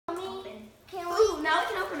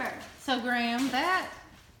So Graham, that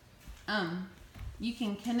you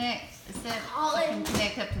can connect up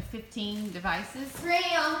to 15 devices.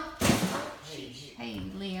 Graham. Hey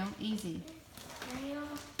Liam, easy. Graham.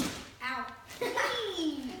 Ow.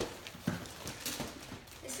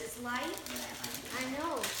 This is light. I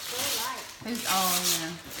know, it's so light. Those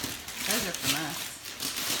those are from us.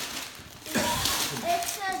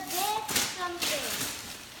 It's a big something.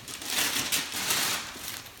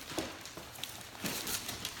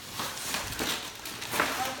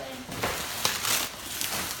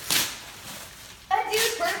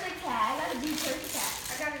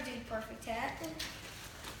 I got a dude perfect hat.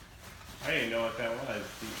 I didn't know what that was.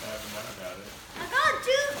 Deep talking about it. I got a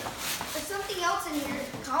dude. There's something else in here.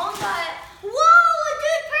 Colin got. Whoa, a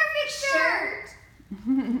dude perfect shirt.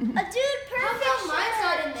 A dude perfect shirt. Mine's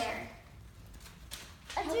not in there.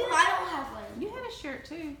 I don't have one. You had a shirt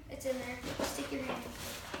too. It's in there. Stick your hand.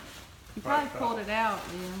 You probably pulled it out,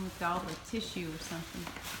 Liam, with all the tissue or something.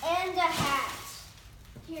 And a hat.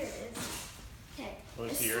 Here it is. Okay.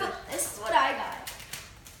 What's yours? This is what I got.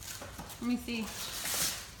 Let me see.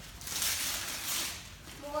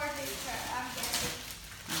 More dude shirt, I'm guessing.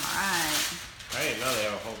 Alright. I didn't know they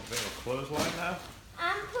have a whole thing of clothesline now.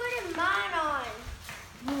 I'm putting mine on.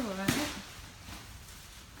 Ooh,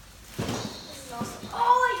 This is awesome.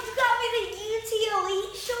 Oh, you got me the UT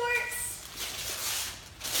Elite shorts.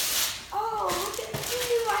 Oh, look at you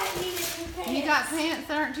knew I needed new pants. you got pants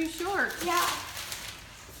that aren't too short. Yeah,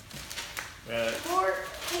 Yeah, more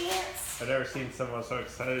pants. I've never seen someone so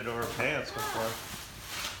excited over pants before.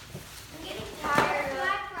 I'm getting tired of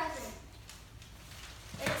my present.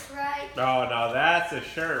 It's right. Oh, no, that's a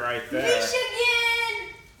shirt right there. Michigan!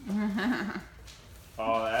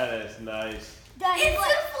 Oh, that is nice. It's a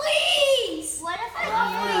fleece! What if I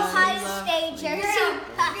love Ohio State jersey?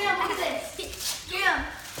 Graham, look at this. Graham.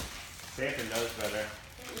 Santa knows better.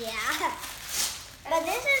 Yeah. But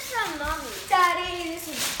this is from Mommy. Daddy, this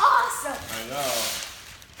is awesome. I know.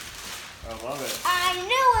 I love it. I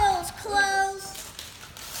knew it was close.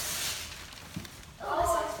 Oh, this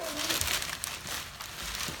looks so neat.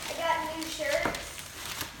 I got new shirts.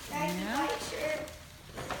 Nice white shirt.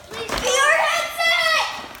 Please, VR headset!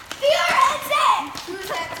 VR headset! Who's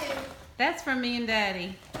that to? That's from me and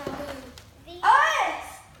Daddy. Us!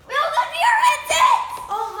 We all got VR headsets!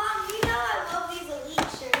 Oh, Mom, you know I love these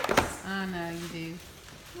Elite shirts. I know you do.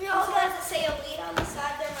 We all got to say Elite on the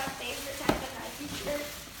side. They're my favorite type of Nike shirt.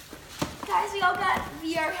 Guys, we all got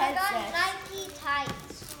VR headsets. I got Nike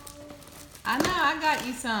tights. I know, I got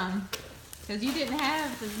you some. Because you didn't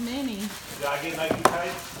have as many. Did I get Nike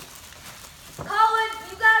tights? Colin,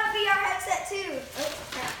 you got a VR headset too. Oh,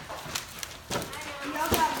 crap. We all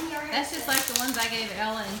got VR headsets. That's just like the ones I gave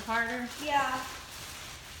Ella and Carter. Yeah.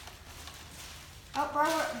 Oh,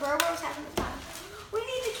 Burro's having a time. We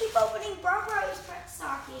need to keep opening Burro's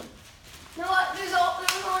stocking. No, there's only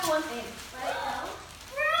one thing. Right? No?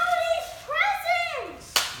 Brody's presents!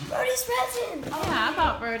 Brody's presents! Oh, Yeah, I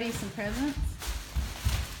bought Brody some presents.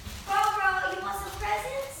 Bro, you want some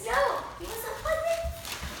presents? No. You want some presents?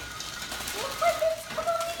 You want presents? Come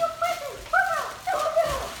on, get your presents. Bro.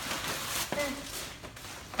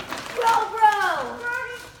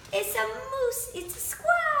 It's a moose. It's a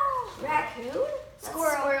squirrel. Raccoon?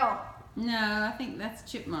 Squirrel. No, I think that's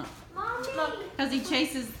Chipmunk. Mommy. Because he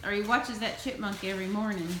watches that chipmunk every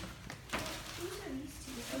morning.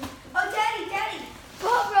 Oh, Daddy.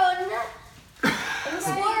 Bro,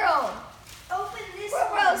 squirrel. Open this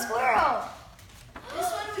one. Squirrel.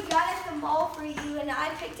 This one we got at the mall for you, and I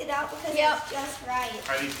picked it out because it's just right.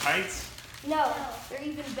 Are these tights? No, they're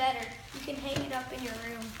even better. You can hang it up in your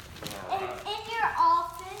room. Alright. In your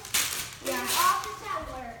office? Yeah. In your office at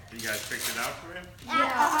work. You guys picked it out for him?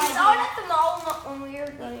 Yeah, we saw it at the mall when we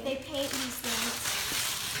were going. They paint these things.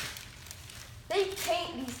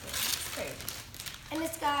 It's crazy. And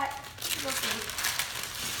it's got,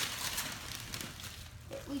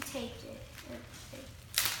 we taped it.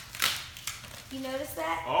 You notice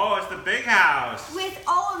that? Oh, it's the big house. With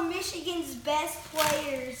all of Michigan's best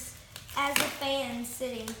players as the fans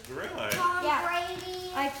sitting. Really? Tom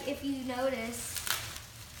Brady. Like if you notice.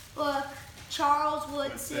 Look, Charles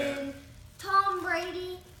Woodson, Tom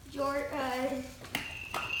Brady,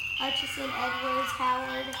 Hutchinson, Edwards,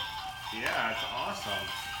 Howard. Yeah, it's awesome.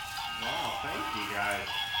 Wow, thank you guys.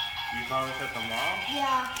 You found this at the mall?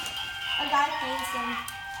 Yeah, a guy paints them.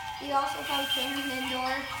 We also found Cameron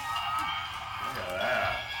Indoor, Look at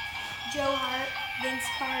that. Joe Hart, Vince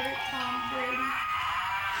Carter, Tom Brady.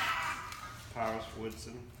 Thomas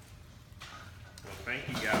Woodson. Well, thank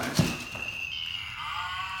you guys.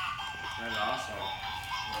 That's awesome.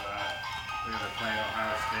 We're going to play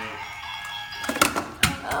Ohio State.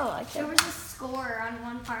 Oh, I There was a score on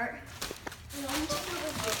one part.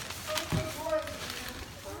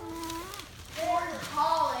 Ford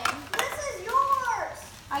College. This is yours.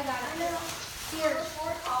 I got it. Here.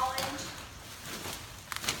 Ford College.